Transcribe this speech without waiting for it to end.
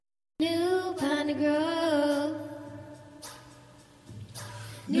Piney Grove.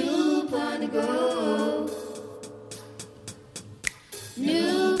 New Piney Grove.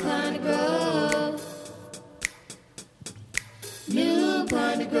 New Piney Grove. New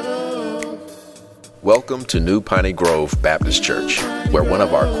Piney Grove. Welcome to New Piney Grove Baptist Church, where one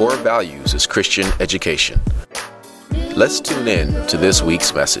of our core values is Christian education. Let's tune in to this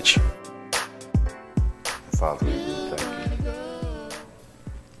week's message. Father, we do thank you.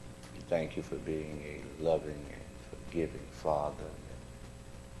 Thank you for being a loving and forgiving Father,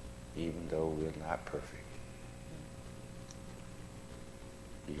 even though we're not perfect.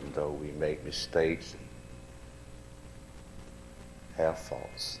 Even though we make mistakes and have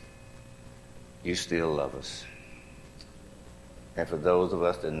faults, you still love us. And for those of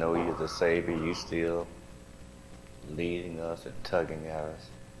us that know you're the Savior, you still leading us and tugging at us.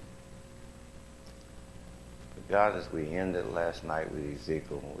 But God, as we ended last night with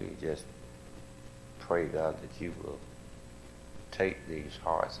Ezekiel, we just pray, God, that you will take these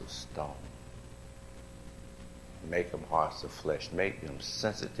hearts of stone, make them hearts of flesh, make them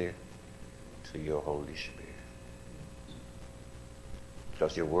sensitive to your Holy Spirit.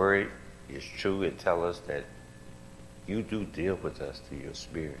 Because your word is true. It tells us that you do deal with us through your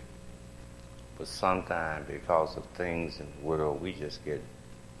Spirit. But sometimes, because of things in the world, we just get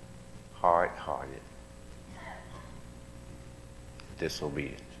hard-hearted,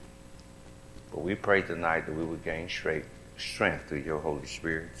 disobedient. But we pray tonight that we would gain strength through your Holy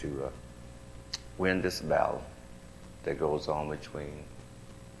Spirit to win this battle that goes on between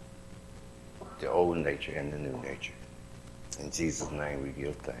the old nature and the new nature. In Jesus' name we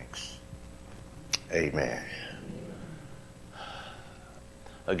give thanks. Amen.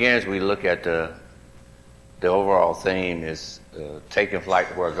 Again, as we look at the overall theme is taking flight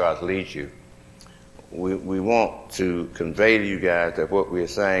to where God leads you, we want to convey to you guys that what we're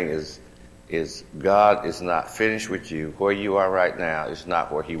saying is God is not finished with you. Where you are right now is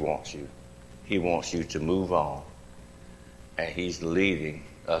not where he wants you. He wants you to move on, and he's leading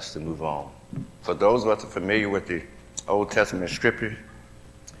us to move on. For those of us who are familiar with the Old Testament scripture,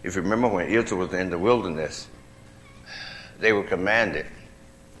 if you remember when Israel was in the wilderness, they were commanded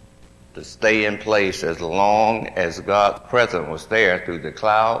to stay in place as long as God's presence was there through the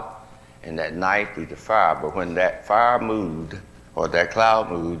cloud and that night through the fire. But when that fire moved or that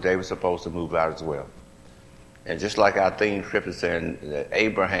cloud moved, they were supposed to move out as well. And just like our theme scripture saying that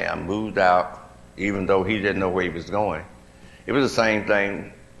Abraham moved out even though he didn't know where he was going, it was the same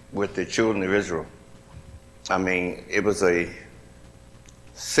thing with the children of Israel. I mean, it was a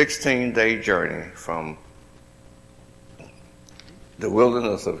 16-day journey from the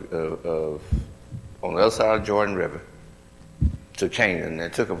wilderness of on the other side of Jordan River to Canaan.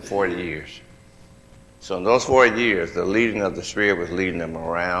 It took them 40 years. So in those 40 years, the leading of the Spirit was leading them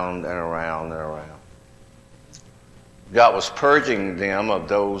around and around and around. God was purging them of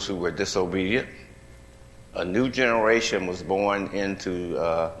those who were disobedient. A new generation was born into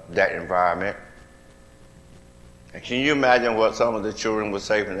that environment. And can you imagine what some of the children would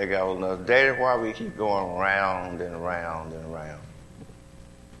say when they got old enough? Daddy, why we keep going round and around and around?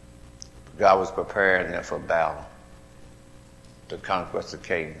 God was preparing them for battle, the conquest of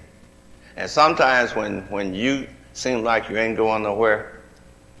Canaan. And sometimes when you seem like you ain't going nowhere,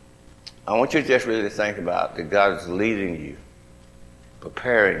 I want you to just really think about that God is leading you,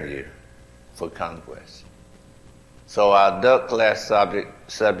 preparing you for conquest. So our duck class subject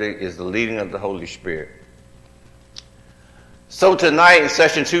is the leading of the Holy Spirit. So tonight in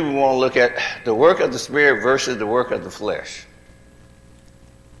session 2, we want to look at the work of the Spirit versus the work of the flesh.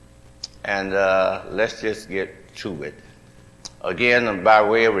 And let's just get to it. Again, by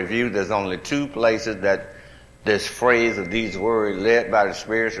way of review, there's only 2 places that this phrase of these words, led by the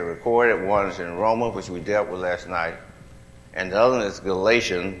Spirit, are recorded. One is in Romans, which we dealt with last night. And the other one is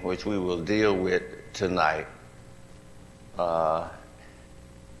Galatians, which we will deal with tonight.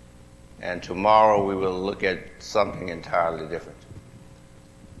 And tomorrow we will look at something entirely different.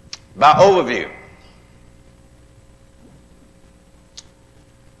 By overview,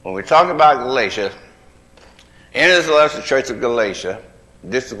 when we talk about Galatia, in his letter to the Church of Galatia,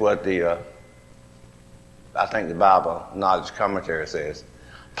 this is what I think the Bible Knowledge Commentary says.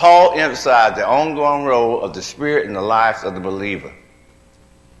 Paul emphasized the ongoing role of the Spirit in the lives of the believer.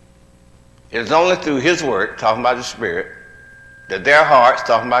 It is only through his work, talking about the Spirit, that their hearts,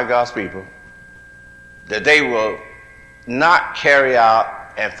 talking about God's people, that they will not carry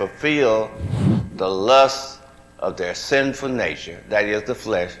out and fulfill the lust of their sinful nature, that is the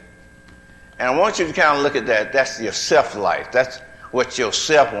flesh. And I want you to kind of look at that. That's your self-life. That's what your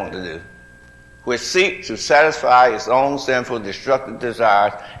self wants to do, which seeks to satisfy its own sinful, destructive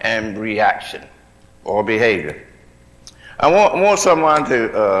desires and reaction. or behavior. I want someone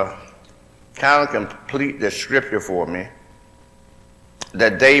to kind of complete the scripture for me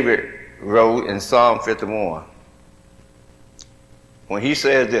that David wrote in Psalm 51. When he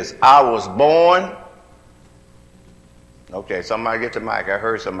says this, I was born. Okay, somebody get the mic. I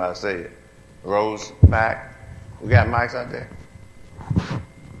heard somebody say it. Rose, back. We got mics out there?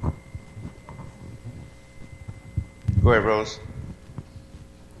 Go ahead, Rose.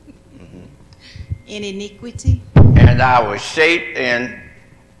 In iniquity. And I was shaped in,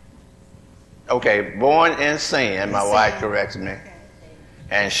 born in sin, my wife corrects me,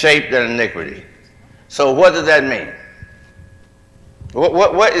 and shaped in iniquity. So what does that mean?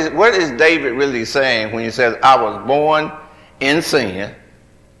 What is David really saying when he says, I was born in sin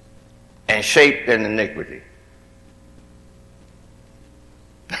and shaped in iniquity?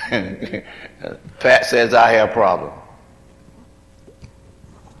 Pat says, I have a problem.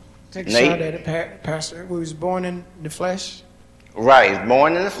 Take a shot at it, Pastor. We was born in the flesh. Right, he's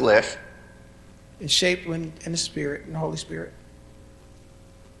born in the flesh. And shaped in the Spirit, in the Holy Spirit.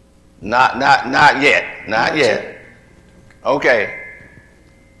 Not yet. Not yet. Okay.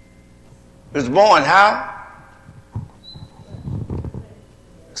 He was born how?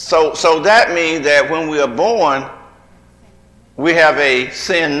 So that means that when we are born, we have a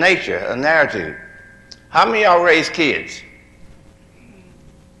sin nature, a narrative. How many of y'all raise kids?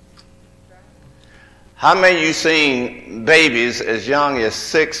 How many of you seen babies as young as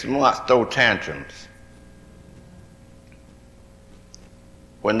 6 months throw tantrums?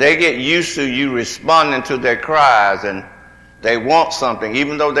 When they get used to you responding to their cries and they want something,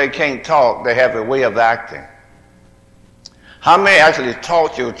 even though they can't talk, they have a way of acting. How many actually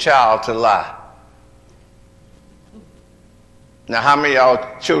taught your child to lie? Now, how many of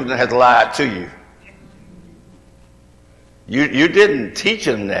y'all children has lied to you? You didn't teach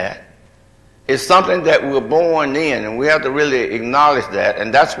them that. It's something that we're born in, and we have to really acknowledge that,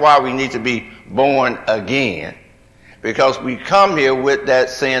 and that's why we need to be born again, because we come here with that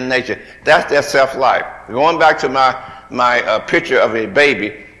sin nature. That's their self-life. Going back to my picture of a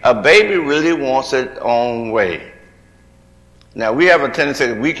baby really wants its own way. Now, we have a tendency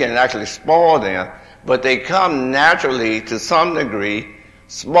that we can actually spoil them, but they come naturally to some degree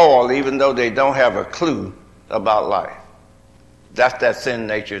spoiled, even though they don't have a clue about life. That's that sin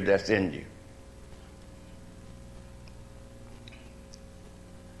nature that's in you.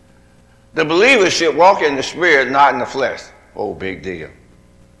 The believer should walk in the Spirit, not in the flesh. Oh, big deal.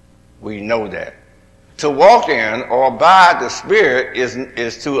 We know that. To walk in or abide the Spirit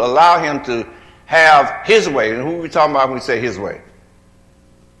is to allow him to have his way. And who are we talking about when we say his way?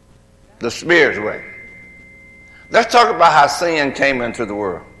 The Spirit's way. Let's talk about how sin came into the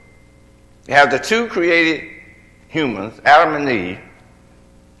world. You have the two created humans, Adam and Eve.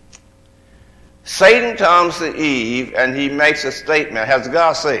 Satan comes to Eve and he makes a statement. Has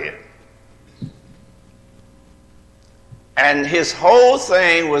God said? And his whole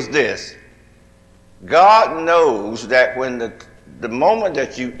thing was this. God knows that when the moment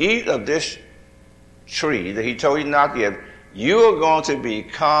that you eat of this tree that he told you not to eat, you are going to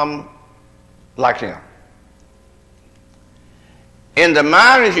become like him. In the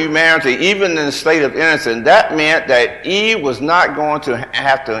mind of humanity, even in the state of innocence, that meant that Eve was not going to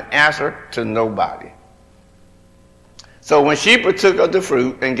have to answer to nobody. So when she partook of the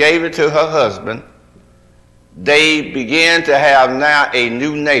fruit and gave it to her husband, they began to have now a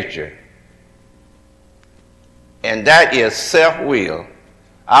new nature. And that is self-will.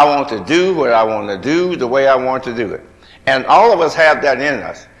 I want to do what I want to do the way I want to do it. And all of us have that in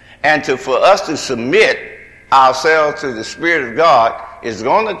us. And for us to submit ourselves to the Spirit of God is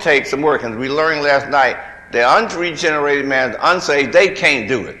going to take some work. And we learned last night, the unregenerated man, the unsaved, they can't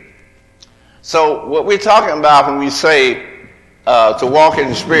do it. So what we're talking about when we say to walk in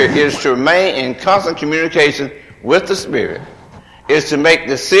the Spirit is to remain in constant communication with the Spirit, is to make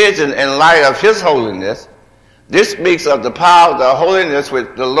decisions in light of His holiness. This speaks of the power of the holiness which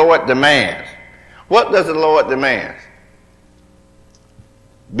the Lord demands. What does the Lord demand?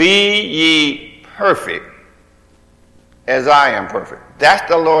 Be ye perfect as I am perfect. That's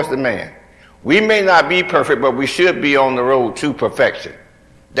the Lord's demand. We may not be perfect, but we should be on the road to perfection.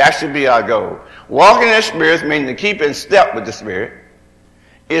 That should be our goal. Walking in the Spirit means to keep in step with the Spirit.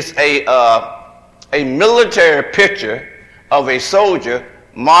 It's a military picture of a soldier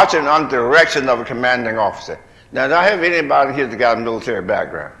marching under the direction of a commanding officer. Now, do I have anybody here that got a military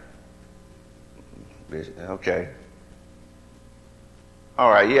background? Okay.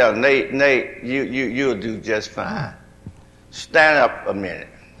 All right, yeah, Nate, you'll do just fine. Stand up a minute.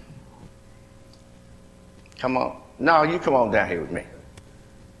 Come on. No, you come on down here with me.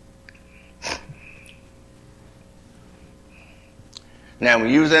 Now, when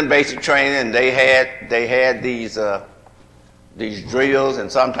you was in basic training, they had these drills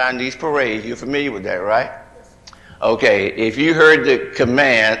and sometimes these parades. You're familiar with that, right? Okay, if you heard the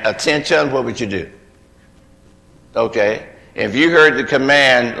command, attention, what would you do? Okay, if you heard the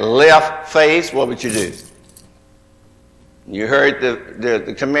command, left face, what would you do? You heard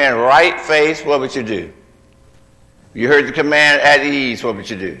the command, right face, what would you do? You heard the command, at ease, what would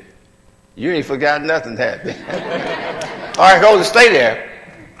you do? You ain't forgot nothing, have you? All right, go to stay there.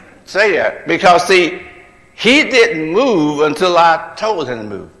 Stay there. Because, see, he didn't move until I told him to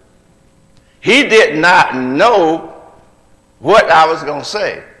move. He did not know what I was going to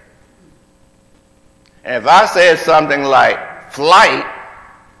say. And if I said something like flight,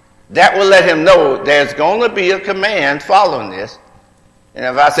 that will let him know there's going to be a command following this. And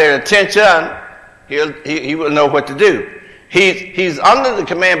if I said attention, he will know what to do. He's under the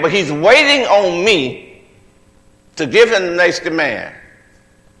command, but he's waiting on me to give him the next command.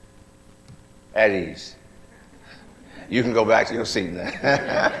 At ease. You can go back to your seat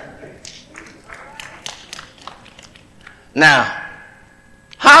now. Now,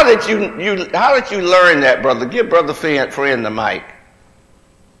 how did you learn that, brother? Give Brother Friend the mic.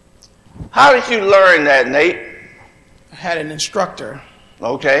 How did you learn that, Nate? I had an instructor.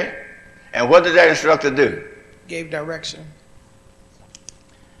 Okay. And what did that instructor do? Gave direction.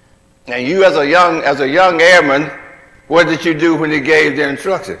 And you as a young airman, what did you do when he gave the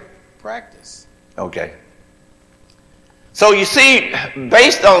instruction? Practice. Okay. So you see,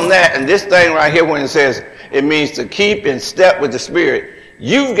 based on that, and this thing right here when it says it means to keep in step with the Spirit,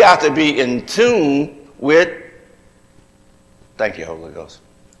 you've got to be in tune with, thank you, Holy Ghost.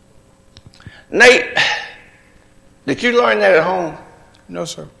 Nate, did you learn that at home? No,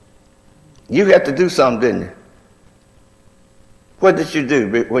 sir. You had to do something, didn't you? What did you do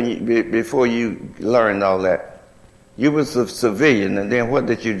before you learned all that? You was a civilian, and then what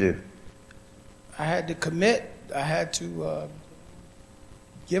did you do? I had to commit. I had to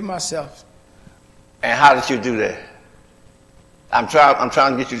give myself. And how did you do that? I'm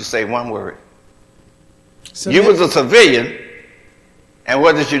trying to get you to say one word. You was a civilian, and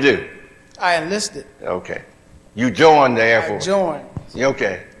what did you do? I enlisted. Okay. You joined the Air Force. I joined.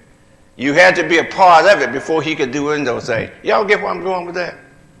 Okay. You had to be a part of it before he could do any of those things. Y'all get where I'm going with that?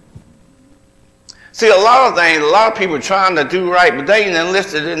 See, a lot of people are trying to do right, but they ain't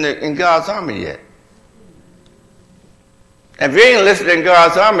enlisted in God's army yet. If you ain't enlisted in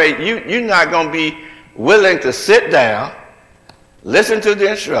God's army, you're not going to be willing to sit down, listen to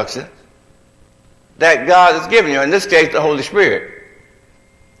the instruction that God has given you, in this case, the Holy Spirit.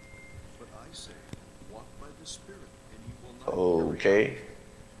 But I say, walk by the Spirit, and you will not Okay.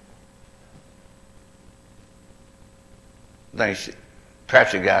 Thanks.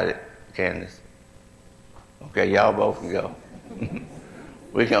 Perhaps you got it, Candace. Okay, y'all both can go.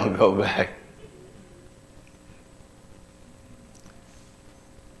 We're going to go back.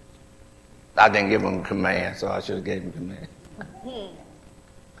 I didn't give him a command, so I should have gave him a command.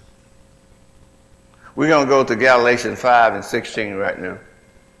 We're going to go to Galatians 5 and 16 right now.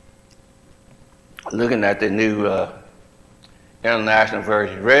 Looking at the new International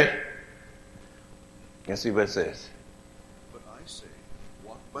Version. Ready? Let's see what it says. But I say,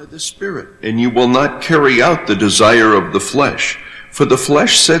 walk by the Spirit, and you will not carry out the desire of the flesh. For the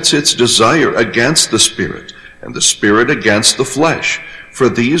flesh sets its desire against the Spirit, and the Spirit against the flesh. For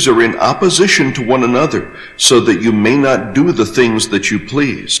these are in opposition to one another, so that you may not do the things that you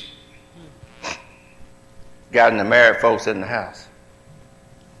please. Got the married folks in the house.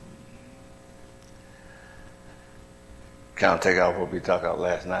 Kind of take off what we talked about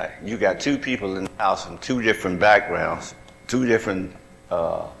last night. You got two people in the house from two different backgrounds, two different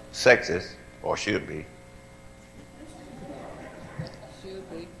sexes, or should be.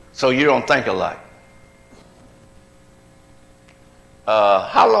 So you don't think alike.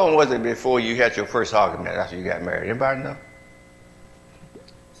 How long was it before you had your first argument after you got married? Anybody know?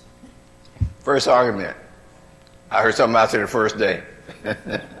 First argument. I heard something out there the first day.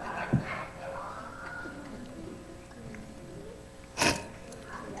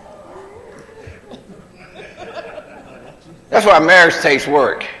 That's why marriage takes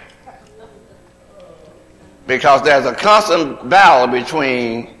work. Because there's a constant battle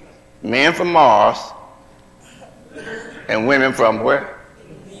between men from Mars and women from where?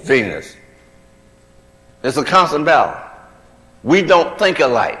 Venus. It's a constant battle. We don't think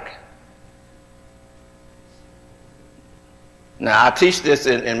alike. Now, I teach this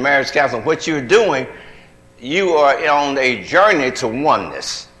in marriage counseling. What you're doing, you are on a journey to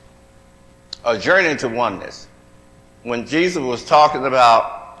oneness. A journey to oneness. When Jesus was talking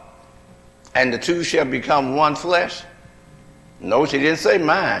about, and the two shall become one flesh, Notice he didn't say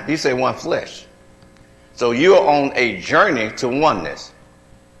mind. He said one flesh. So you're on a journey to oneness.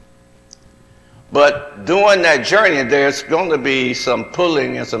 But during that journey, there's going to be some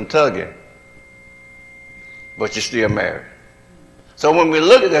pulling and some tugging. But you're still married. So when we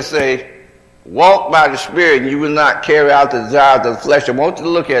look at that, say, walk by the Spirit and you will not carry out the desires of the flesh. I want you to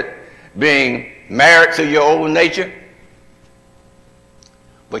look at being married to your old nature.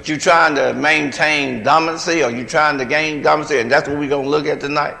 But you're trying to maintain dominancy, or you're trying to gain dominancy, and that's what we're going to look at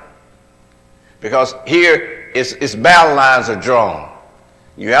tonight. Because here, it's battle lines are drawn.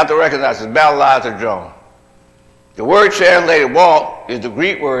 You have to recognize it's battle lines are drawn. The word translated walk is the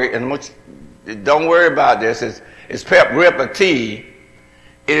Greek word, and don't worry about this, it's pepripati.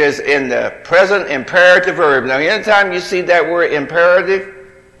 It is in the present imperative verb. Now, anytime you see that word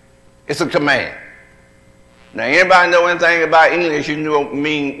imperative, it's a command. Now, anybody know anything about English? You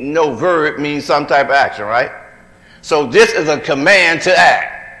know verb means some type of action, right? So this is a command to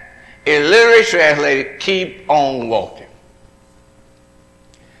act. It literally translated, keep on walking.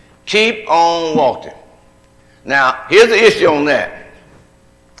 Keep on walking. Now, here's the issue on that.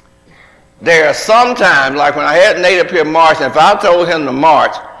 There are some times, like when I had Nate up here marching, if I told him to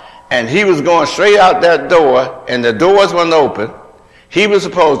march and he was going straight out that door and the doors weren't open, he was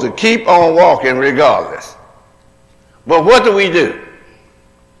supposed to keep on walking regardless. But what do we do?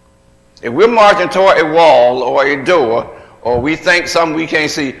 If we're marching toward a wall or a door, or we think something we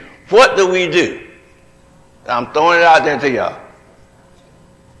can't see, what do we do? I'm throwing it out there to y'all.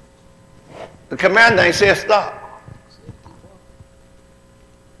 The command ain't said stop.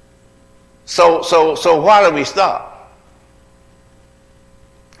 So why do we stop?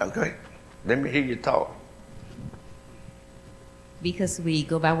 Okay, let me hear you talk. Because we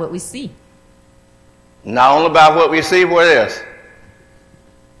go by what we see. Not only by what we see, what else?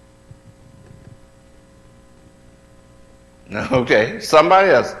 Okay,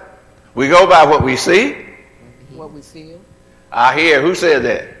 somebody else. We go by what we see. What we feel. I hear. Who said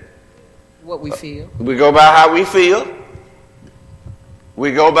that? What we feel. We go by how we feel.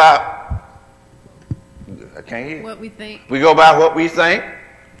 We go by. I can't hear. What we think. We go by what we think,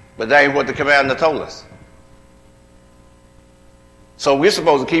 but that ain't what the commander told us. So we're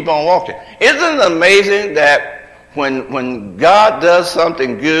supposed to keep on walking. Isn't it amazing that when God does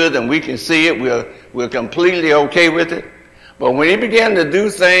something good and we can see it, we're completely okay with it? But when he began to do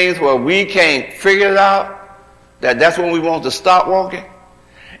things where we can't figure it out, that's when we want to stop walking.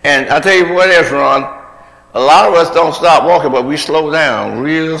 And I tell you what else, Ron, a lot of us don't stop walking, but we slow down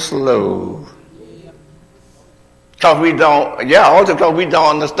real slow. Because we don't, also because we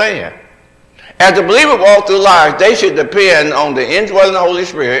don't understand. As the believer walk through life, they should depend on the indwelling Holy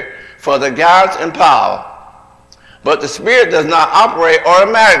Spirit for the guidance and power. But the Spirit does not operate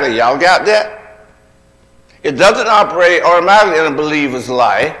automatically. Y'all got that? It doesn't operate automatically in a believer's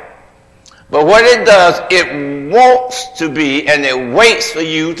life. But what it does, it wants to be, and it waits for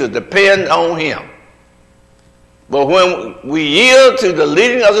you to depend on him. But when we yield to the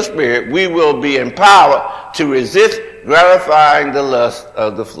leading of the Spirit, we will be empowered to resist gratifying the lust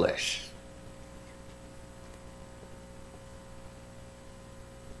of the flesh.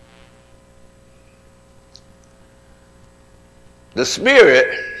 The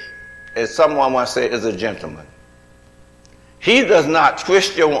Spirit, as someone once said, is a gentleman. He does not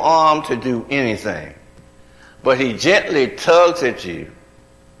twist your arm to do anything, but he gently tugs at you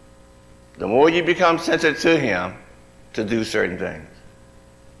the more you become sensitive to him to do certain things.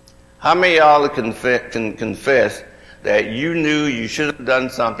 How many of y'all can confess that you knew you should have done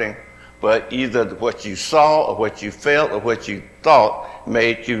something, but either what you saw or what you felt or what you thought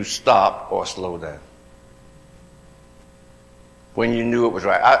made you stop or slow down when you knew it was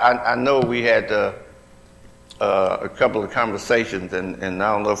right? I know we had a couple of conversations, and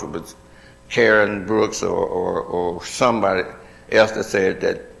I don't know if it was Karen Brooks or somebody else that said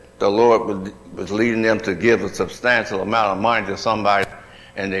that the Lord was leading them to give a substantial amount of money to somebody,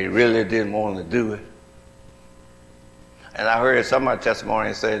 and they really didn't want to do it. And I heard somebody's testimony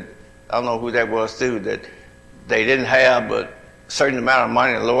and said, I don't know who that was too, that they didn't have but a certain amount of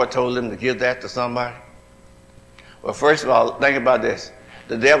money, and the Lord told them to give that to somebody. Well, first of all, think about this.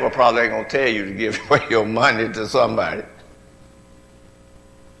 The devil probably ain't going to tell you to give away your money to somebody.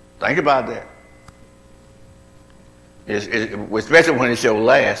 Think about that. Especially when it's your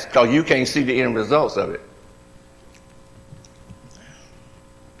last, because you can't see the end results of it.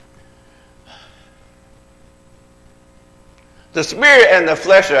 The spirit and the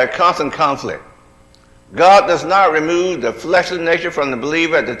flesh are a constant conflict. God does not remove the fleshly nature from the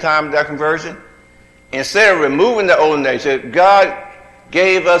believer at the time of their conversion. Instead of removing the old nature, God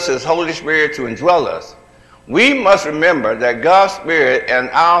gave us his Holy Spirit to indwell us. We must remember that God's Spirit and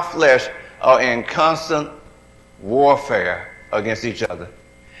our flesh are in constant warfare against each other.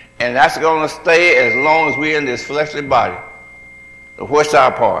 And that's going to stay as long as we're in this fleshly body. So what's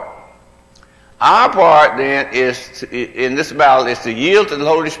our part? Our part then is, in this battle, is to yield to the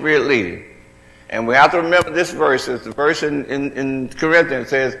Holy Spirit leading. And we have to remember this verse. It's the verse in Corinthians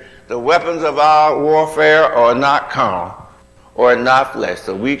says, the weapons of our warfare are not carnal or not flesh.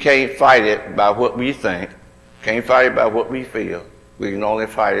 So we can't fight it by what we think. Can't fight it by what we feel. We can only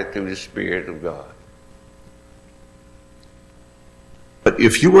fight it through the Spirit of God. But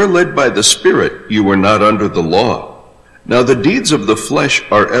if you are led by the Spirit, you are not under the law. Now the deeds of the flesh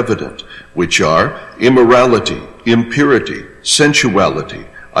are evident, which are immorality, impurity, sensuality,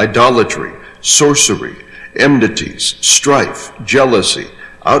 idolatry, sorcery, enmities, strife, jealousy,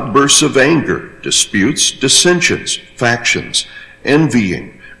 outbursts of anger, disputes, dissensions, factions,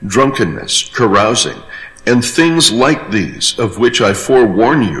 envying, drunkenness, carousing, and things like these, of which I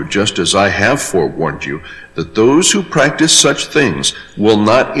forewarn you, just as I have forewarned you, that those who practice such things will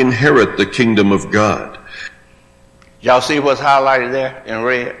not inherit the kingdom of God. Y'all see what's highlighted there in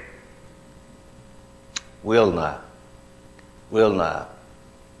red? Will not. Will not.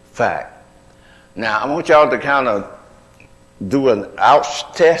 Fact. Now, I want y'all to kind of do an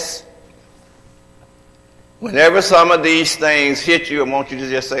ouch test. Whenever some of these things hit you, I want you to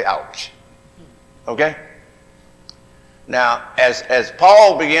just say ouch. Okay? Now, as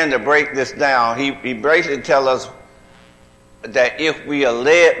Paul began to break this down, he basically tells us that if we are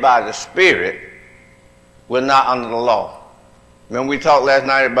led by the Spirit, we're not under the law. Remember we talked last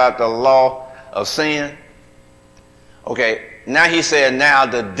night about the law of sin? Okay, now he said, now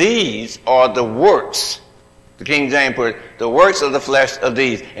the deeds are the works. The King James put it, the works of the flesh of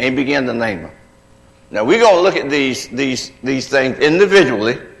these. And he began to name them. Now we're going to look at these things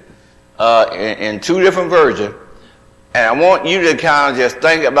individually in two different versions. And I want you to kind of just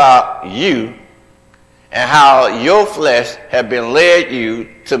think about you and how your flesh have been led you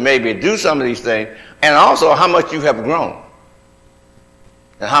to maybe do some of these things, and also how much you have grown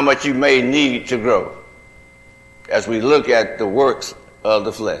and how much you may need to grow as we look at the works of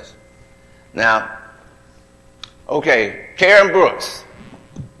the flesh. Now, okay, Karen Brooks.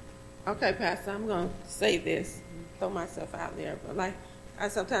 Okay, Pastor, I'm going to say this, throw myself out there. But like I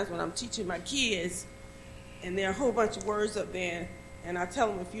sometimes when I'm teaching my kids, and there are a whole bunch of words up there, and I tell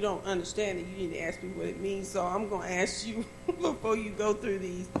them if you don't understand it, you need to ask me what it means. So I'm going to ask you, before you go through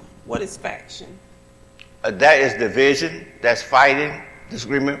these, what is faction? That is division. That's fighting,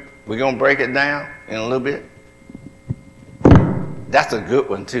 disagreement. We're going to break it down in a little bit. That's a good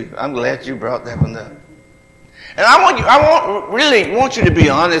one, too. I'm glad you brought that one up. And I really want you to be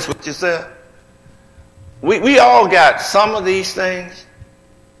honest with yourself. We all got some of these things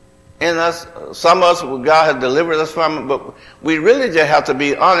in us. Some of us, God has delivered us from it, but we really just have to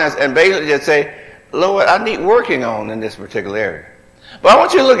be honest and basically just say, Lord, I need working on in this particular area. But I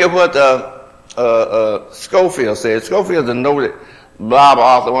want you to look at what Scofield said. Scofield is a noted Bible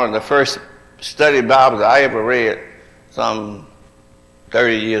author, one of the first study Bibles I ever read some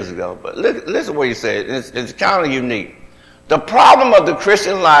 30 years ago. But listen to what he said. It's kind of unique. The problem of the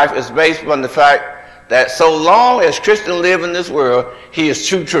Christian life is based on the fact that so long as Christians live in this world, he is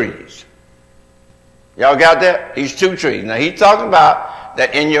two trees. Y'all got that? He's two trees. Now he's talking about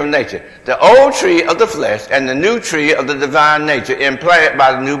that in your nature. The old tree of the flesh and the new tree of the divine nature implanted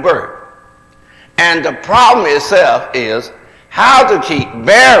by the new birth. And the problem itself is how to keep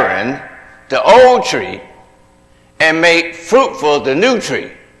barren the old tree and make fruitful the new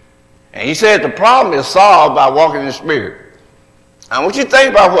tree. And he said the problem is solved by walking in the Spirit. I want you to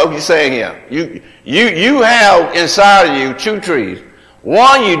think about what he's saying here. You have inside of you two trees.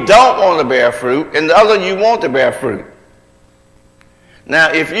 One you don't want to bear fruit, and the other you want to bear fruit. Now,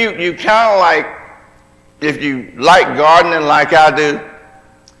 if you kind of like, if you like gardening like I do,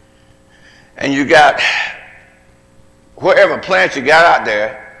 and you got whatever plant you got out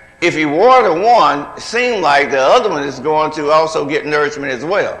there, if you water one, it seems like the other one is going to also get nourishment as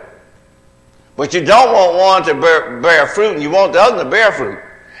well. But you don't want one to bear fruit, and you want the other to bear fruit.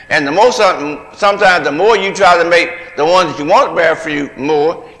 And sometimes the more you try to make the one that you want to bear fruit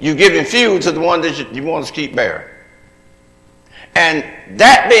more, you're giving fuel to the one that you want to keep bearing. And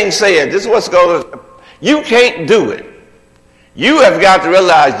that being said, this is what's going on. You can't do it. You have got to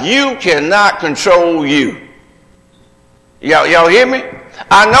realize you cannot control you. Y'all hear me?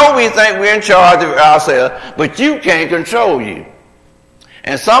 I know we think we're in charge of ourselves, but you can't control you.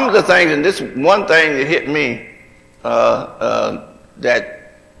 And some of the things, and this one thing that hit me, that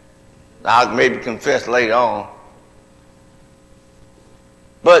I'll maybe confess later on.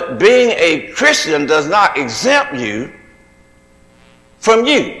 But being a Christian does not exempt you from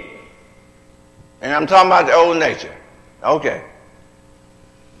you. And I'm talking about the old nature. Okay.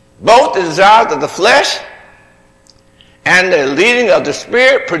 Both the desires of the flesh and the leading of the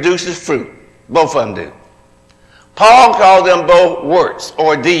Spirit produces fruit. Both of them do. Paul called them both works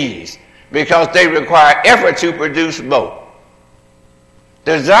or deeds because they require effort to produce both.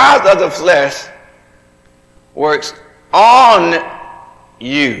 The desires of the flesh works on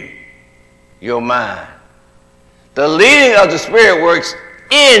you, your mind. The leading of the Spirit works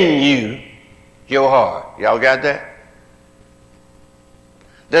in you, your heart. Y'all got that?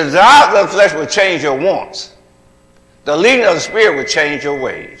 The desires of the flesh will change your wants. The leading of the Spirit will change your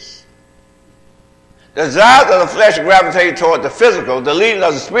ways. The desires of the flesh gravitate toward the physical. The leading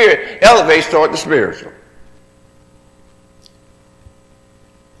of the Spirit elevates toward the spiritual.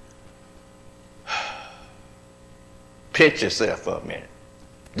 Pinch yourself for a minute.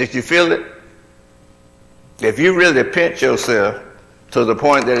 Did you feel it? If you really pinch yourself to the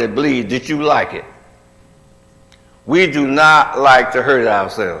point that it bleeds, did you like it? We do not like to hurt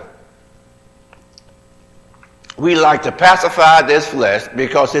ourselves. We like to pacify this flesh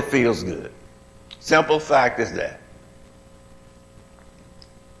because it feels good. Simple fact is that.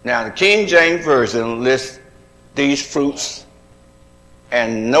 Now, the King James Version lists these fruits,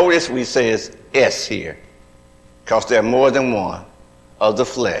 and notice we say S here, because there are more than one, of the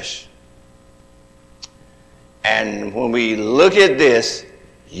flesh. And when we look at this,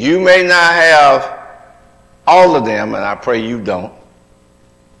 you may not have all of them, and I pray you don't,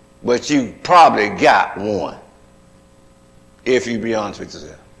 but you probably got one, if you be honest with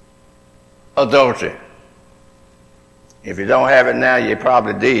yourself. Adultery. If you don't have it now, you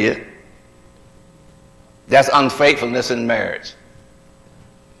probably did. That's unfaithfulness in marriage.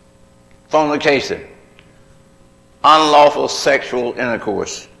 Fornication. Unlawful sexual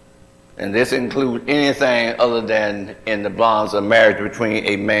intercourse. And this includes anything other than in the bonds of marriage between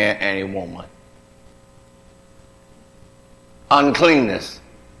a man and a woman. Uncleanness.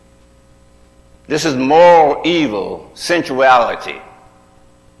 This is moral evil, sensuality.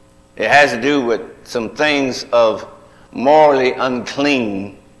 It has to do with some things of morally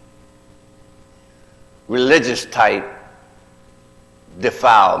unclean, religious type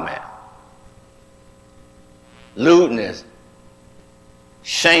defilement. Lewdness,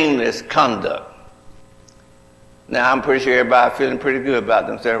 shameless conduct. Now, I'm pretty sure everybody feeling pretty good about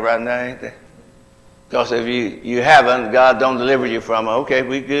themselves right now, ain't they? Because if you haven't, God don't deliver you from it. Okay,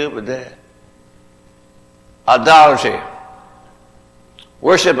 we good with that. Idolatry.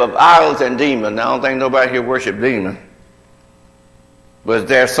 Worship of idols and demons. Now, I don't think nobody here worship demons. But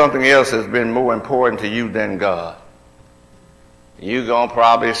there's something else that's been more important to you than God. You're going to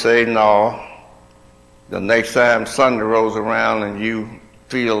probably say no. The next time Sunday rolls around and you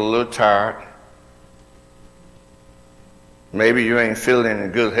feel a little tired, maybe you ain't feeling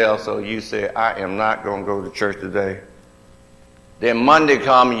in good health, so you say, I am not going to go to church today. Then Monday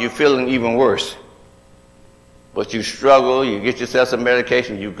comes and you're feeling even worse. But you struggle, you get yourself some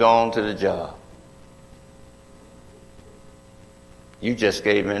medication, you've gone to the job. You just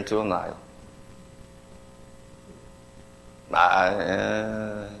gave in to an idol.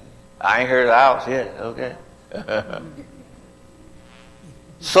 I ain't heard of ours yet, okay.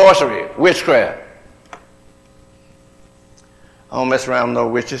 Sorcery, witchcraft. I don't mess around with no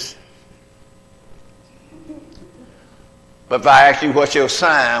witches. But if I ask you what's your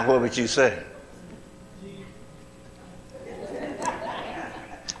sign, what would you say?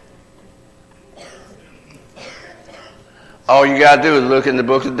 All you got to do is look in the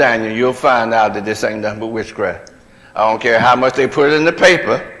book of Daniel. You'll find out that this ain't nothing but witchcraft. I don't care how much they put it in the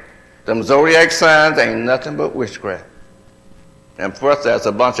paper. Them zodiac signs ain't nothing but witchcraft. And for us, that's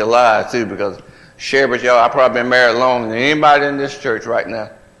a bunch of lies, too, because share with y'all, I've probably been married longer than anybody in this church right now.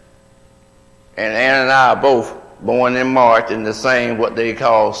 And Ann and I are both born in March in the same, what they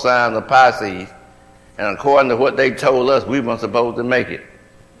call, sign of Pisces. And according to what they told us, we weren't supposed to make it.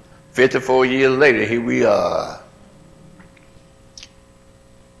 54 years later, here we are.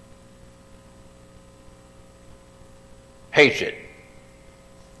 Hatred.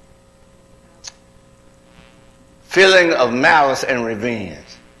 Feeling of malice and revenge.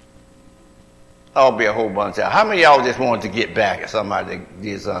 That'll be a whole bunch of. How many of y'all just wanted to get back at somebody that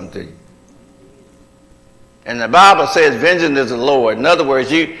did something to you? And the Bible says vengeance is the Lord. In other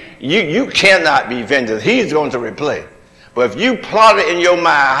words, you cannot be vengeance. He's going to replay. But if you plot it in your mind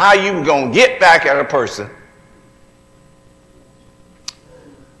how you going to get back at a person,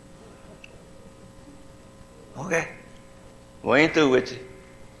 okay, we ain't through with you.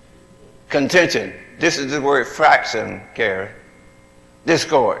 Contention. This is the word fraction, Carrie.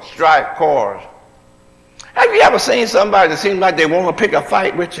 discord, strife, quarrels. Have you ever seen somebody that seems like they want to pick a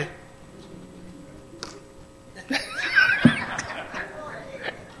fight with you?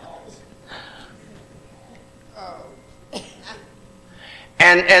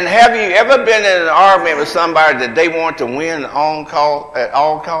 And have you ever been in an argument with somebody that they want to win at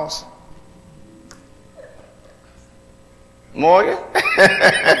all costs? Morgan?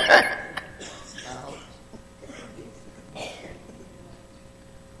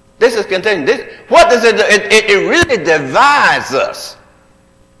 This is continuing. What does it do? It really divides us.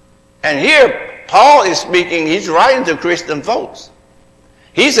 And here, Paul is speaking, he's writing to Christian folks.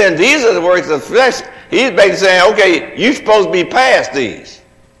 He said, these are the works of the flesh. He's basically saying, okay, you're supposed to be past these.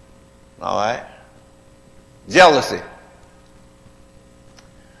 All right? Jealousy.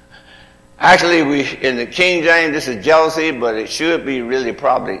 Actually, in the King James, this is jealousy, but it should be really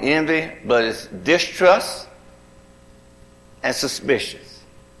probably envy, but it's distrust and suspicion.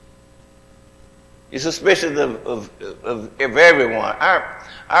 You're suspicious of everyone.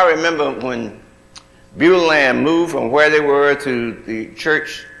 I remember when Beulah Land moved from where they were to the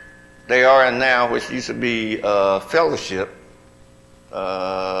church they are in now, which used to be Fellowship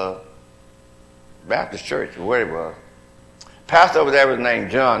Baptist Church, or where it was. Pastor over there was named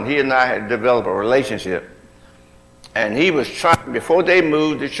John. He and I had developed a relationship. And he was trying, before they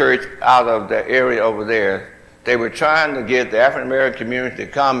moved the church out of the area over there, they were trying to get the African American community to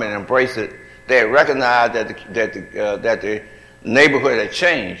come and embrace it. They had recognized that the neighborhood had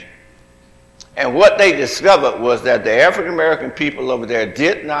changed. And what they discovered was that the African American people over there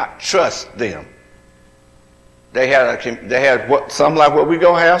did not trust them. They had something like what we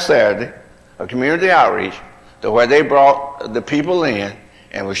go have Saturday, a community outreach, to where they brought the people in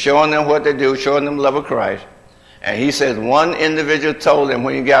and were showing them what they do, showing them the love of Christ. And he says one individual told them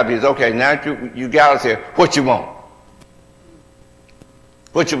when he got up, he says, okay, now you got us here, what you want?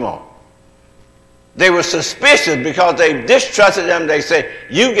 What you want? They were suspicious because they distrusted them. They said,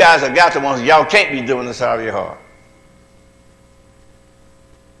 you guys have got the ones, y'all can't be doing this out of your heart.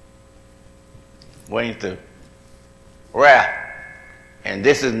 Wayne through. Wrath. And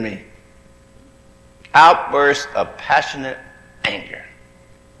this is me. Outbursts of passionate anger.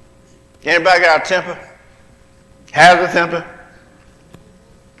 Anybody got a temper? Has a temper?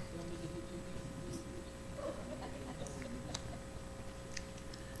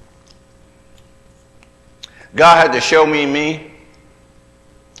 God had to show me.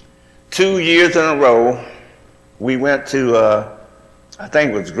 2 years in a row, we went to, I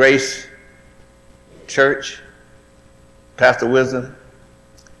think it was Grace Church, Pastor Wisdom.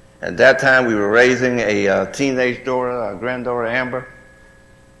 At that time, we were raising a teenage daughter, a granddaughter, Amber.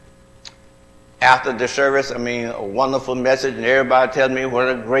 After the service, a wonderful message, and everybody tells me what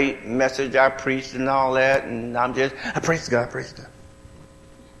a great message I preached and all that, and I praise God, praise God.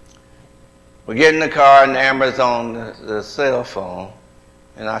 We get in the car, and Amber's on the cell phone.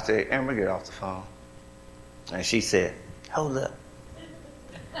 And I said, Amber, get off the phone. And she said, hold up.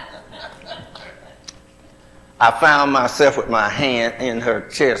 I found myself with my hand in her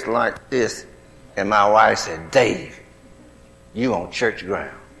chest like this. And my wife said, Dave, you on church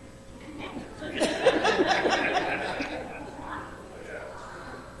ground.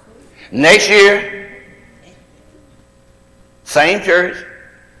 Next year, same church.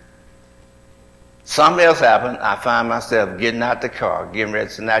 Something else happened. I find myself getting out the car, getting ready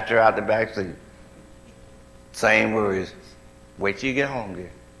to snatch her out the back seat. Same words. Wait till you get home, dear.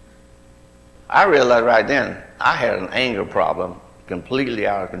 I realized right then I had an anger problem completely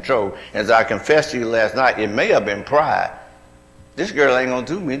out of control. As I confessed to you last night, it may have been pride. This girl ain't going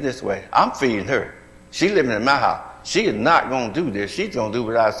to do me this way. I'm feeding her. She's living in my house. She is not going to do this. She's going to do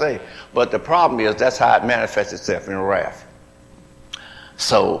what I say. But the problem is that's how it manifests itself in wrath.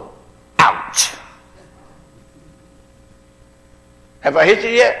 So, ouch. Have I hit you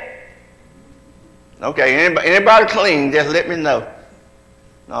yet? Okay, anybody clean, just let me know.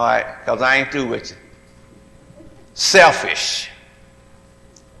 All right, because I ain't through with you. Selfish.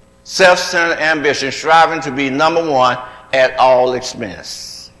 Self-centered ambition, striving to be number one at all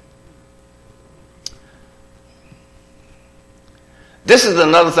expense. This is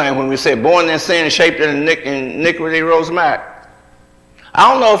another thing when we say born in sin, shaped in iniquity, Rosemary.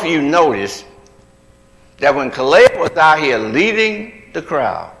 I don't know if you noticed that when Caleb was out here leading the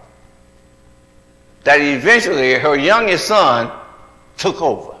crowd, that eventually her youngest son took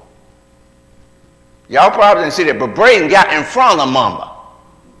over. Y'all probably didn't see that, but Braden got in front of Mama.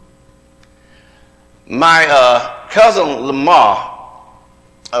 My cousin Lamar,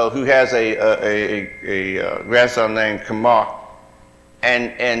 who has a grandson named Kamar,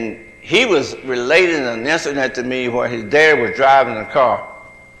 and he was relating an incident to me where his dad was driving a car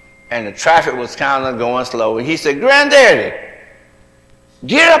and the traffic was kind of going slow. And he said, "Granddaddy,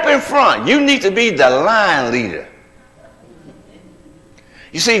 get up in front. You need to be the line leader."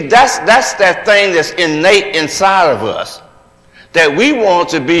 You see, that's that thing that's innate inside of us, that we want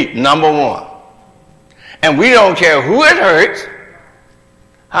to be number one. And we don't care who it hurts.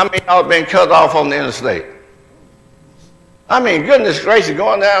 How many of y'all been cut off on the interstate? I mean, goodness gracious,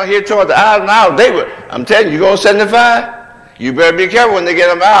 going down here toward the aisle, I'm telling you, go 75, you better be careful when they get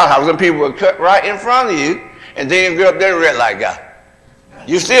them out. How some people will cut right in front of you, and then you get up there and red light guy.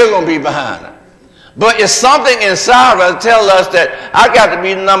 You're still going to be behind them. But it's something inside of us that tells us that I got to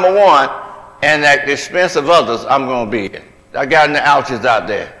be number one, and at the expense of others, I'm going to be it. I got in the ouches out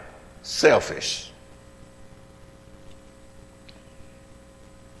there. Selfish.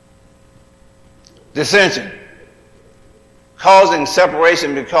 Dissension. Causing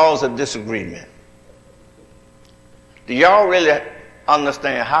separation because of disagreement. Do y'all really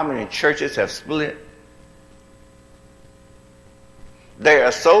understand how many churches have split? There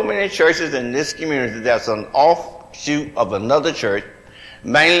are so many churches in this community that's an offshoot of another church,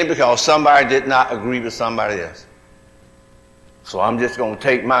 mainly because somebody did not agree with somebody else. So I'm just going to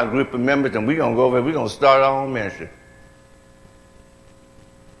take my group of members and we're going to go over and we're going to start our own ministry.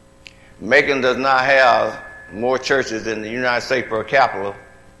 Macon does not have more churches in the United States per capita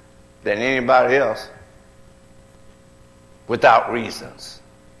than anybody else without reasons.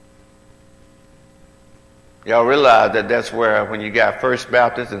 Y'all realize that that's where, when you got First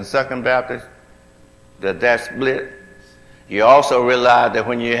Baptist and Second Baptist, that split. You also realize that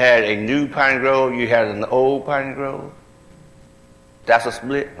when you had a new Piney Grove, you had an old Piney Grove. That's a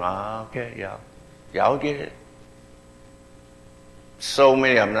split. Okay, y'all get it. So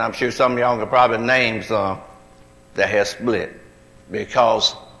many of them. I'm sure some of y'all can probably name some that has split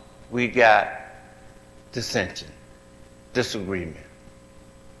because we got dissension, disagreement.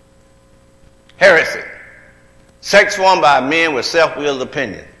 Heresy. Sex formed by men with self-willed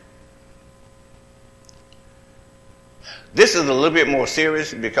opinion. This is a little bit more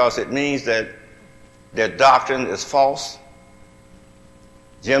serious because it means that their doctrine is false.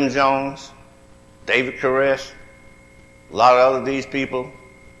 Jim Jones, David Koresh, a lot of these people,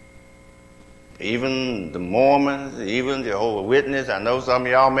 even the Mormons, even Jehovah's Witnesses, I know some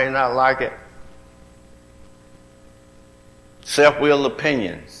of y'all may not like it. Self-willed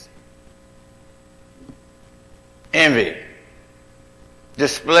opinions. Envy.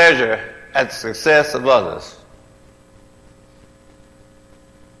 Displeasure at the success of others.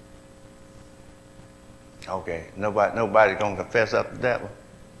 Okay, nobody gonna confess up to that one.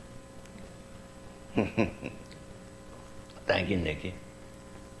 Thank you, Nikki.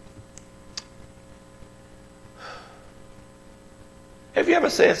 Have you ever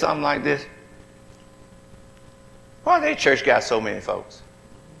said something like this? Why their church got so many folks?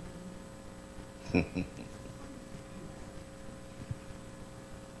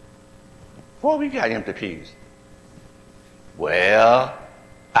 Why we got empty pews? Well,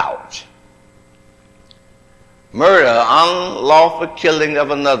 ouch. Murder, unlawful killing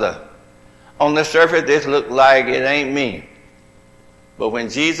of another. On the surface, this looks like it ain't me. But when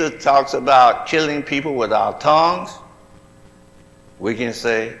Jesus talks about killing people with our tongues, we can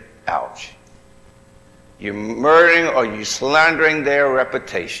say, ouch. You're murdering or you're slandering their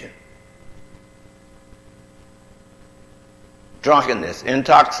reputation. Drunkenness,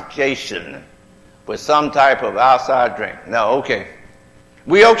 intoxication with some type of outside drink. No, okay.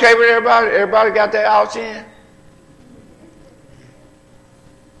 We okay with everybody? Everybody got that ouch in?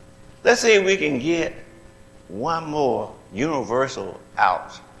 Let's see if we can get one more universal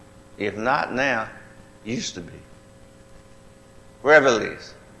ouch. If not now, used to be.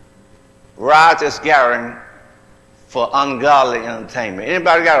 Reveilles. Riotous gathering for ungodly entertainment.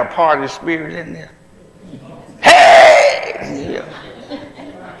 Anybody got a party spirit in there? Hey! Yeah.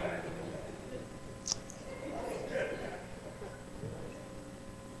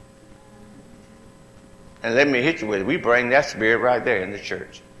 And let me hit you with it. We bring that spirit right there in the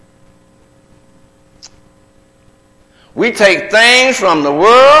church. We take things from the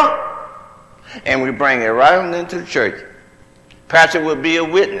world and we bring it right on into the church. Patrick would be a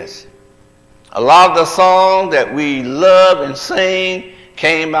witness. A lot of the songs that we love and sing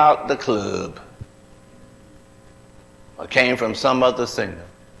came out the club or came from some other singer.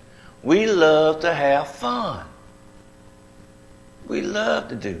 We love to have fun. We love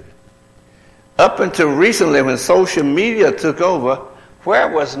to do it. Up until recently when social media took over, where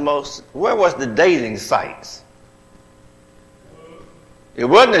was the dating sites? It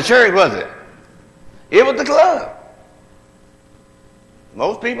wasn't the church, was it? It was the club.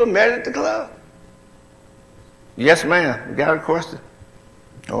 Most people met at the club. Yes, ma'am. You got a question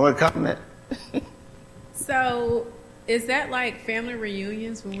or a comment? So, is that like family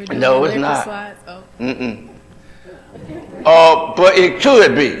reunions when we're doing No, it's liquor not. slides? Oh. But it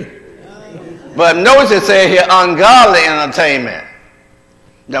could be. But notice it says here, ungodly entertainment.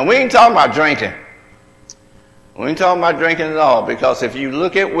 Now, we ain't talking about drinking. We ain't talking about drinking at all, because if you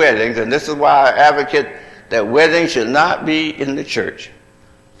look at weddings, and this is why I advocate that weddings should not be in the church.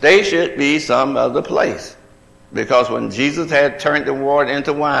 They should be some other place. Because when Jesus had turned the water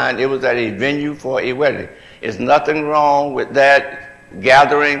into wine, it was at a venue for a wedding. There's nothing wrong with that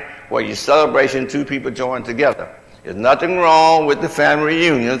gathering where you celebration, two people join together. There's nothing wrong with the family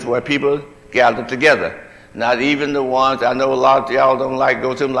reunions where people gather together. Not even the ones, I know a lot of y'all don't like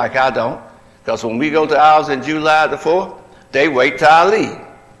go to them like I don't. Because when we go to ours in July the 4th, they wait till I leave.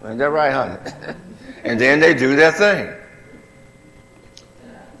 Isn't that right, honey? And then they do their thing.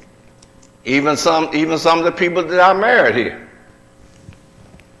 Even some of the people that I married here,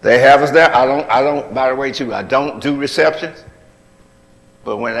 they have us there. I don't, by the way, too, I don't do receptions.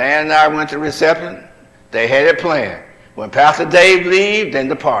 But when Ann and I went to reception, they had it planned. When Pastor Dave leaves, then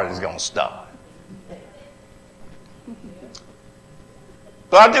the party's going to start.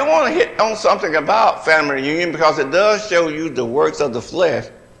 But I do want to hit on something about family reunion, because it does show you the works of the flesh,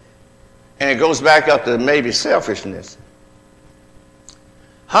 and it goes back up to maybe selfishness.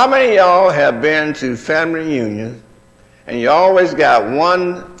 How many of y'all have been to family reunions and you always got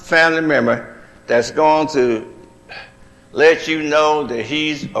one family member that's going to let you know that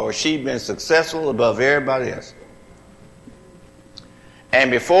he's or she's been successful above everybody else?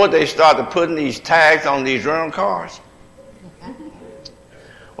 And before they started putting these tags on these rental cars,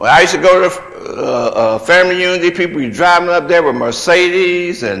 well, I used to go to family reunion, these people be driving up there with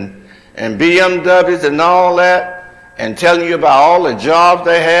Mercedes and BMWs and all that, and telling you about all the jobs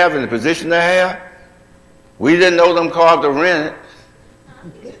they have and the position they have. We didn't know them cars to rent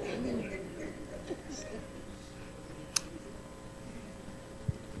it.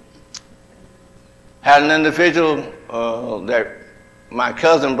 Had an individual that my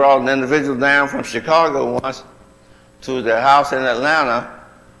cousin brought an individual down from Chicago once to their house in Atlanta,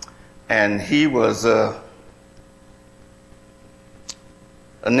 and he was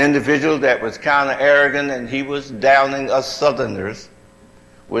an individual that was kind of arrogant, and he was downing us Southerners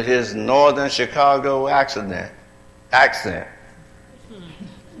with his northern Chicago accent.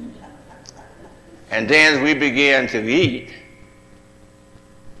 And then as we began to eat,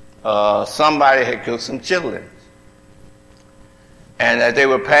 somebody had cooked some chitlins. And as they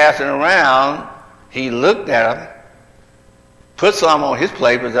were passing around, he looked at them, put some on his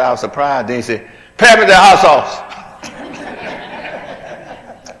plate, but I was surprised. Then he said, "Pass me that hot sauce."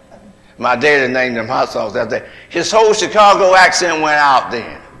 My daddy named him hot sauce that day. His whole Chicago accent went out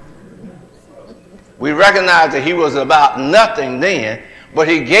then. We recognized that he was about nothing then, but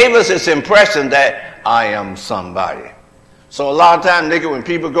he gave us this impression that I am somebody. So a lot of times, nigga, when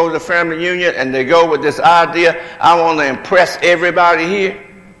people go to the family reunion and they go with this idea, I want to impress everybody here.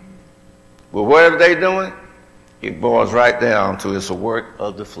 But whatever they're doing, it boils right down to it's a work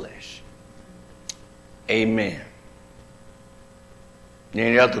of the flesh. Amen.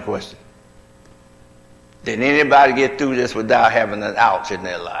 Any other question? Did anybody get through this without having an ouch in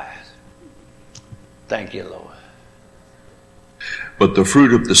their lives? Thank you, Lord. But the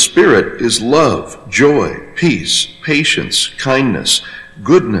fruit of the Spirit is love, joy, peace, patience, kindness,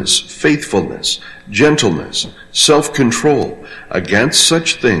 goodness, faithfulness, gentleness, self-control. Against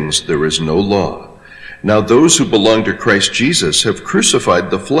such things there is no law. Now those who belong to Christ Jesus have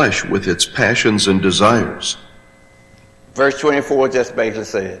crucified the flesh with its passions and desires. Verse 24 just basically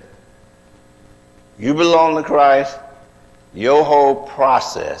said, you belong to Christ, your whole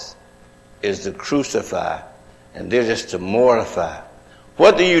process is to crucify, and this is to mortify.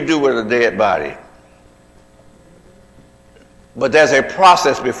 What do you do with a dead body? But there's a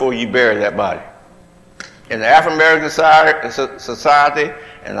process before you bury that body. In the African American society,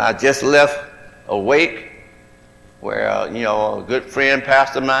 and I just left a wake where, a good friend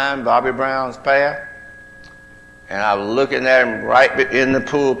passed of mine, Bobby Brown's passed. And I was looking at him right in the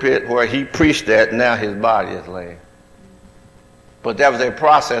pulpit where he preached at, now his body is laying. But that was a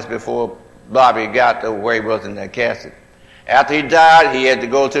process before Bobby got to where he was in that casket. After he died, he had to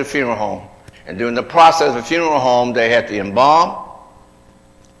go to the funeral home. And during the process of the funeral home, they had to embalm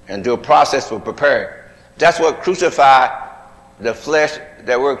and do a process for preparing. That's what crucify the flesh,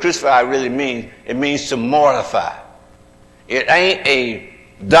 that word crucify really means. It means to mortify. It ain't a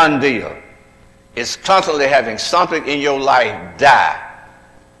done deal. It's constantly having something in your life die.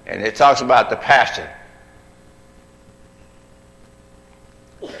 And it talks about the passion.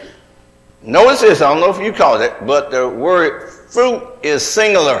 Notice this, I don't know if you caught it, but the word fruit is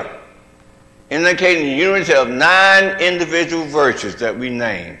singular, indicating the unity of 9 individual virtues that we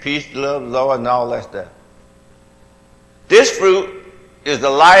name. Peace, love, Lord, and all that stuff. This fruit is the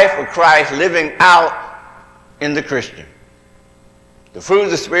life of Christ living out in the Christian. The fruit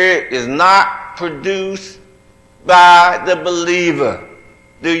of the Spirit is not produced by the believer.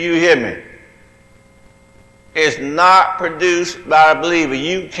 Do you hear me? It's not produced by a believer.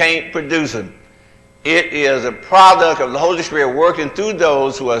 You can't produce them. It is a product of the Holy Spirit working through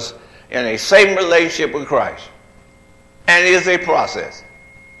those who are in a saving relationship with Christ. And it is a process.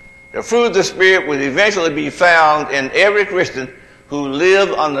 The fruit of the Spirit will eventually be found in every Christian who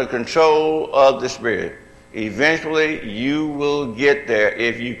live under control of the Spirit. Eventually, you will get there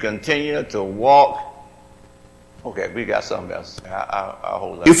if you continue to walk. Okay, we got something else. I'll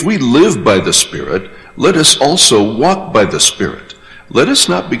hold that. If we live by the Spirit, let us also walk by the Spirit. Let us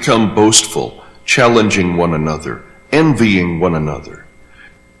not become boastful, challenging one another, envying one another.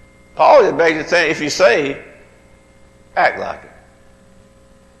 Paul is basically saying, if you say, act like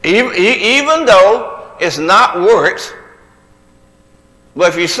it. Even though it's not works, but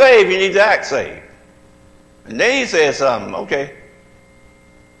if you save, you need to act saved. And then he says something, okay,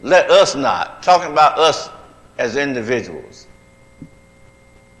 let us not, talking about us as individuals.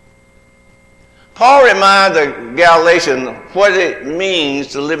 Paul reminds the Galatians what it means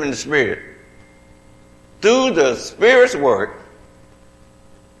to live in the Spirit. Through the Spirit's work,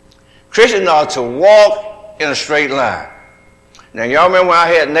 Christians are to walk in a straight line. Now, y'all remember when I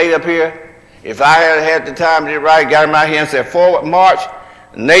had Nate up here? If I had the time to do it right, got him out here and said, forward march,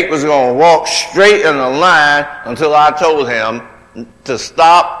 Nate was going to walk straight in a line until I told him to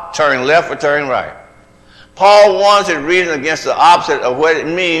stop, turn left or turn right. Paul wanted to reason against the opposite of what it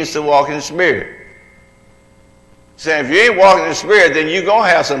means to walk in the Spirit. Saying if you ain't walking in the Spirit, then you're going to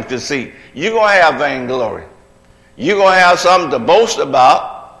have some conceit. You're going to have vainglory. You're going to have something to boast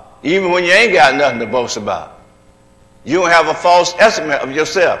about, even when you ain't got nothing to boast about. You're going to have a false estimate of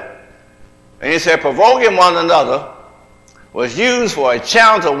yourself. And he said, provoking one another was used for a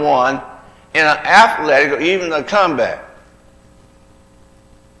challenge of one in an athletic or even a combat.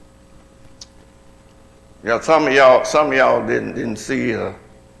 You know, some of y'all didn't see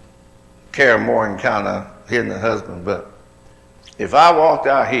Karen Morgan kind of hitting the husband, but if I walked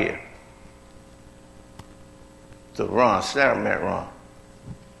out here to Ron, Sarah met Ron,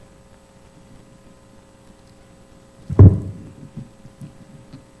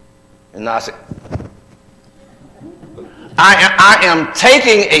 and I said, I am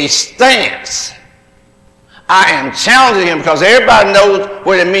taking a stance. I am challenging him because everybody knows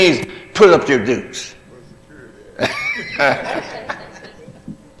what it means. Put up your dukes.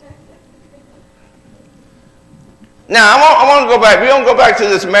 Now, I want to go back. We're going to go back to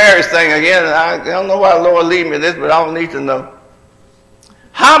this marriage thing again. I don't know why the Lord lead me this, but I don't need to know.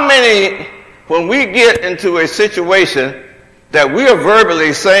 How many, when we get into a situation that we are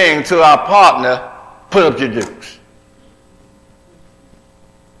verbally saying to our partner, put up your dukes?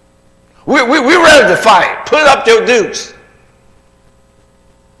 We're ready to fight. Put up your dukes.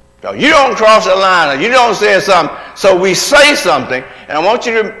 So you don't cross the line, or you don't say something. So we say something, and I want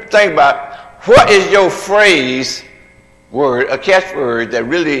you to think about what is your phrase, word, a catchword that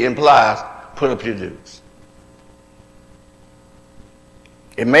really implies put up your dukes.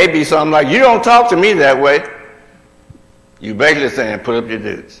 It may be something like, you don't talk to me that way. You basically saying put up your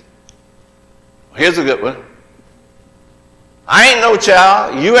dukes. Here's a good one. I ain't no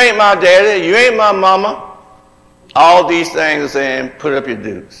child. You ain't my daddy. You ain't my mama. All these things are saying put up your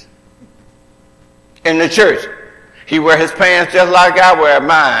dukes. In the church, he wear his pants just like I wear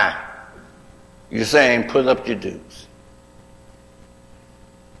mine. You're saying put up your dukes.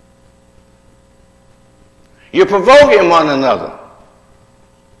 You're provoking one another.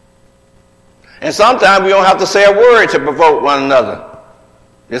 And sometimes we don't have to say a word to provoke one another.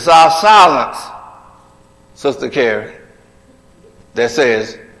 It's our silence, Sister Carrie, that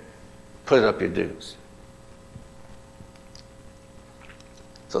says put up your dukes.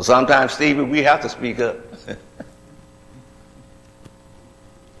 So sometimes, Stevie, we have to speak up.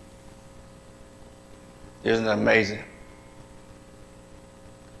 Isn't it amazing?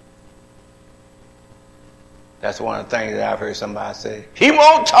 That's one of the things that I've heard somebody say. He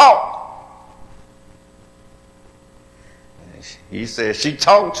won't talk. He said, she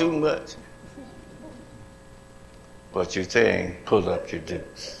talked too much. But you're saying, pull up your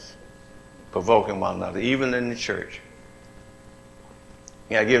dukes. Provoking one another, even in the church.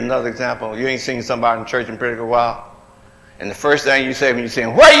 Yeah, I'll give another example. You ain't seen somebody in church in a pretty good while. And the first thing you say when you're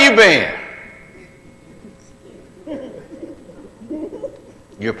saying, where you been?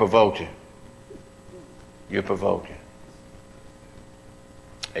 You're provoking. you're provoking.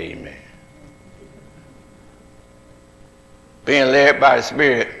 Amen. Being led by the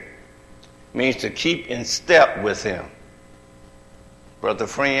Spirit means to keep in step with Him. Brother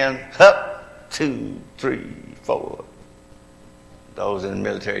friend, up, 2, 3, 4. Those in the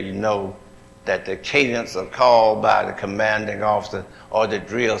military, you know that the cadence are called by the commanding officer or the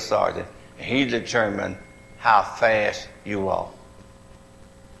drill sergeant, and he determines how fast you walk.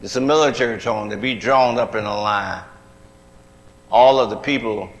 It's a military term to be drawn up in a line. All of the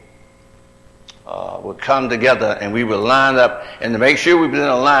people would come together and we would line up, and to make sure we were in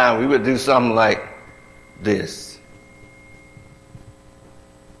a line, we would do something like this.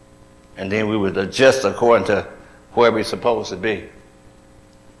 And then we would adjust according to where we're supposed to be.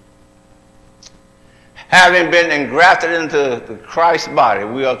 Having been engrafted into the Christ's body,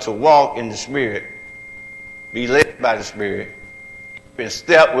 we are to walk in the Spirit, be led by the Spirit, be in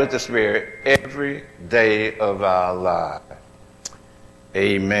step with the Spirit every day of our lives.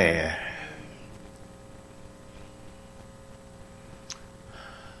 Amen.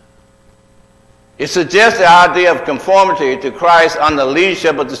 It suggests the idea of conformity to Christ under the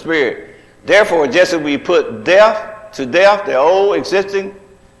leadership of the Spirit. Therefore, just as we put death to death, the old existing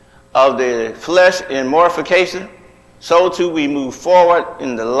of the flesh in mortification, so too we move forward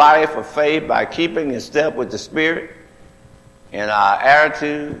in the life of faith by keeping in step with the Spirit in our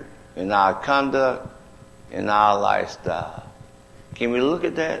attitude, in our conduct, in our lifestyle. Can we look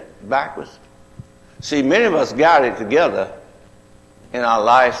at that backwards? See, many of us got it together in our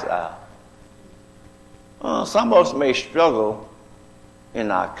lifestyle. Some of us may struggle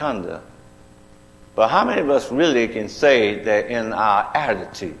in our conduct, but how many of us really can say that in our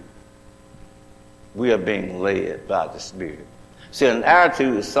attitude we are being led by the Spirit? See, an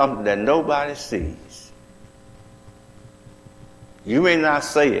attitude is something that nobody sees. You may not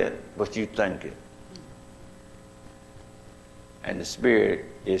say it, but you think it. And the Spirit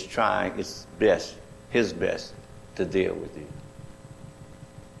is trying its best, His best, to deal with you.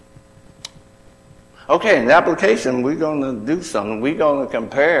 Okay, in the application, we're going to do something. We're going to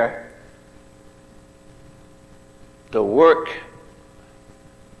compare the work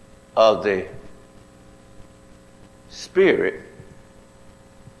of the Spirit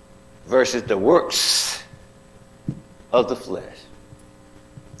versus the works of the flesh.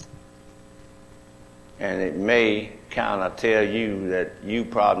 And it may kind of tell you that you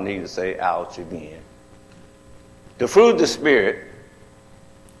probably need to say ouch again. The fruit of the Spirit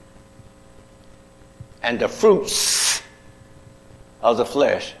and the fruits of the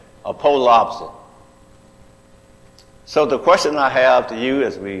flesh are polar opposite. So the question I have to you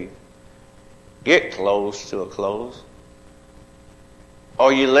as we get close to a close,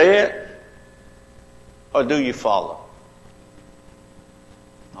 are you led or do you follow?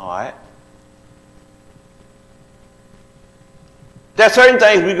 All right. There are certain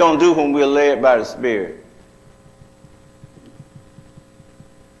things we're going to do when we're led by the Spirit.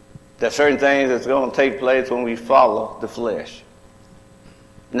 There are certain things that's going to take place when we follow the flesh.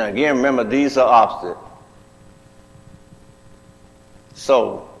 Now again, remember, these are opposite.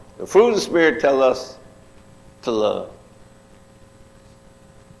 So, the fruit of the Spirit tell us to love.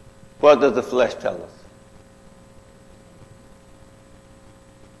 What does the flesh tell us?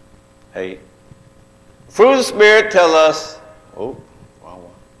 Hate. The fruit of the Spirit tell us, wrong one,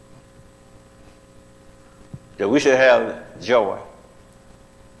 that we should have joy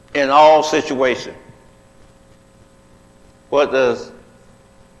in all situations. What does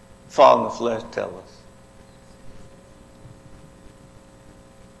falling the flesh tell us?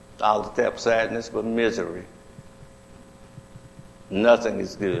 I'll accept sadness, but misery. Nothing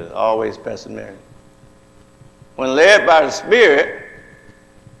is good. Always pessimistic. When led by the Spirit,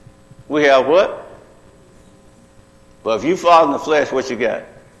 we have what? But if you fall in the flesh, what you got?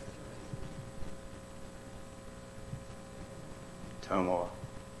 Turmoil.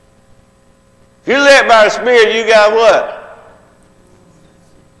 If you're led by the Spirit, you got what?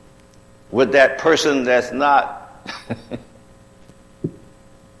 With that person that's not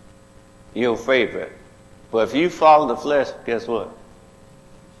your favorite. But if you follow the flesh, guess what?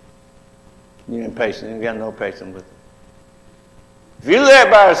 You're impatient. You ain't got no patience with it. If you're led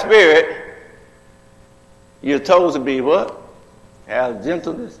by the Spirit, you're told to be what? Have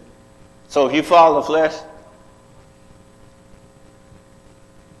gentleness. So if you follow the flesh,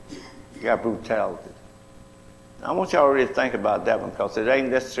 you got brutality. Now, I want y'all to really think about that one, because it ain't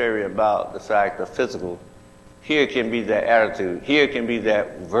necessarily about the fact of physical. Here can be that attitude. Here can be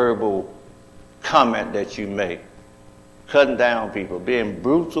that verbal comment that you make. Cutting down people. Being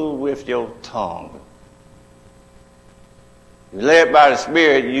brutal with your tongue. If you're led by the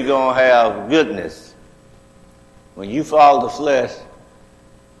Spirit, you're going to have goodness. When you follow the flesh,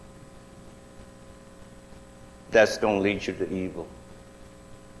 that's going to lead you to evil.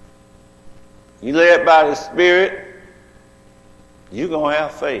 You led by the Spirit, you're going to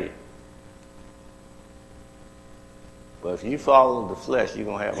have faith. But if you follow the flesh, you're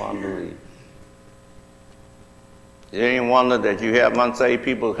going to have unbelief. Is there any wonder that you have unsaved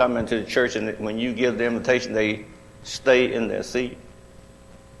people come into the church and when you give the invitation, they stay in their seat?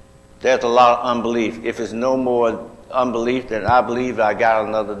 There's a lot of unbelief. If it's no more unbelief, then I believe I got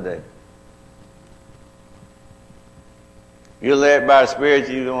another day. You're led by the Spirit,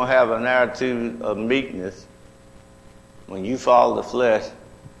 you're going to have an attitude of meekness. When you follow the flesh,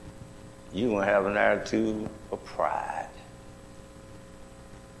 you're going to have an attitude of pride.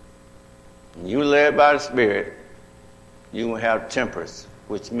 When you're led by the Spirit, you're going to have temperance,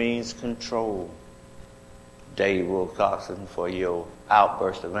 which means control. Dave Wilcoxon, for your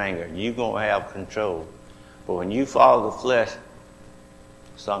outburst of anger, you're going to have control. But when you follow the flesh,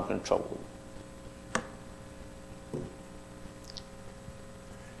 it's uncontrollable.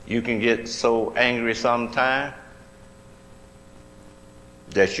 You can get so angry sometimes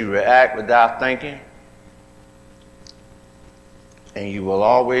that you react without thinking, and you will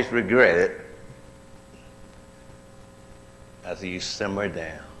always regret it as you simmer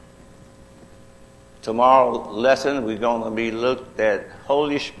down. Tomorrow's lesson, we're going to be looked at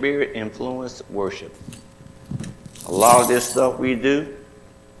Holy Spirit influenced worship. A lot of this stuff we do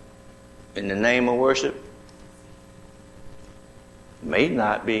in the name of worship may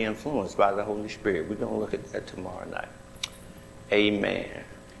not be influenced by the Holy Spirit. We're going to look at that tomorrow night. Amen.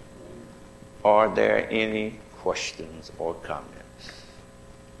 Are there any questions or comments?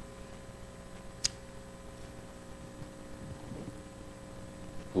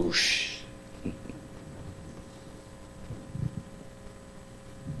 Whoosh.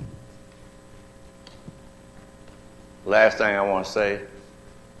 Last thing I want to say,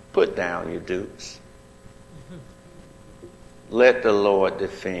 put down your dukes. Let the Lord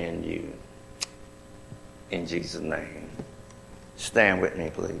defend you. In Jesus' name. Stand with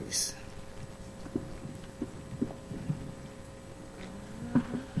me, please.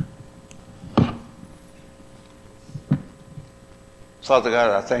 Father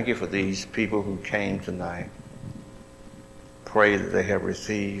God, I thank you for these people who came tonight. Pray that they have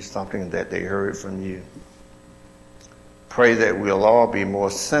received something that they heard from you. Pray that we'll all be more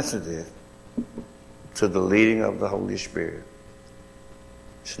sensitive to the leading of the Holy Spirit.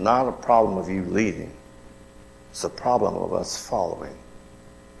 It's not a problem of you leading. It's a problem of us following.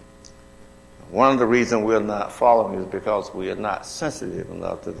 One of the reasons we're not following is because we are not sensitive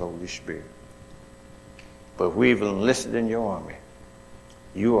enough to the Holy Spirit. But we've enlisted in your army.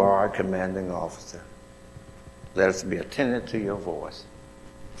 You are our commanding officer. Let us be attentive to your voice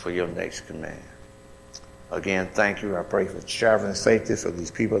for your next command. Again, thank you. I pray for traveling safety for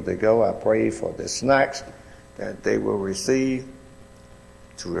these people that go. I pray for the snacks that they will receive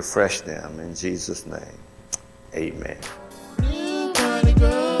to refresh them. In Jesus' name, amen.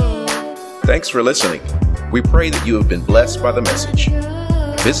 Thanks for listening. We pray that you have been blessed by the message.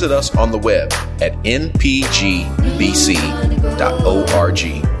 Visit us on the web at npgbc.org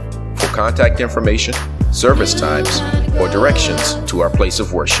for contact information, service times, or directions to our place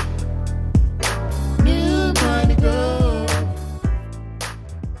of worship.